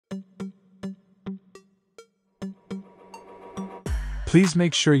Please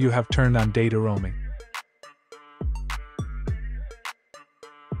make sure you have turned on data roaming.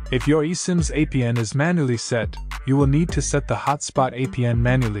 If your eSIM's APN is manually set, you will need to set the Hotspot APN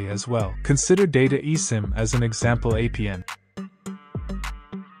manually as well. Consider Data eSIM as an example APN.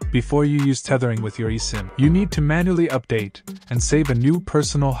 Before you use tethering with your eSIM, you need to manually update and save a new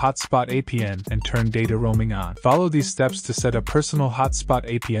personal Hotspot APN and turn data roaming on. Follow these steps to set a personal Hotspot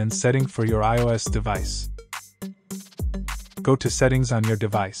APN setting for your iOS device. Go to Settings on your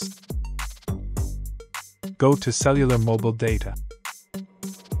device. Go to Cellular Mobile Data.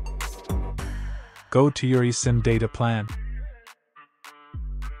 Go to your eSIM data plan.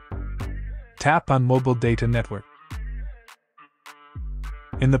 Tap on Mobile Data Network.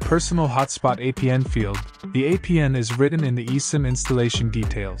 In the Personal Hotspot APN field, the APN is written in the eSIM installation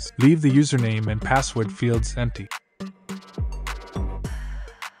details. Leave the username and password fields empty.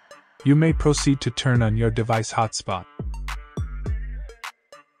 You may proceed to turn on your device hotspot.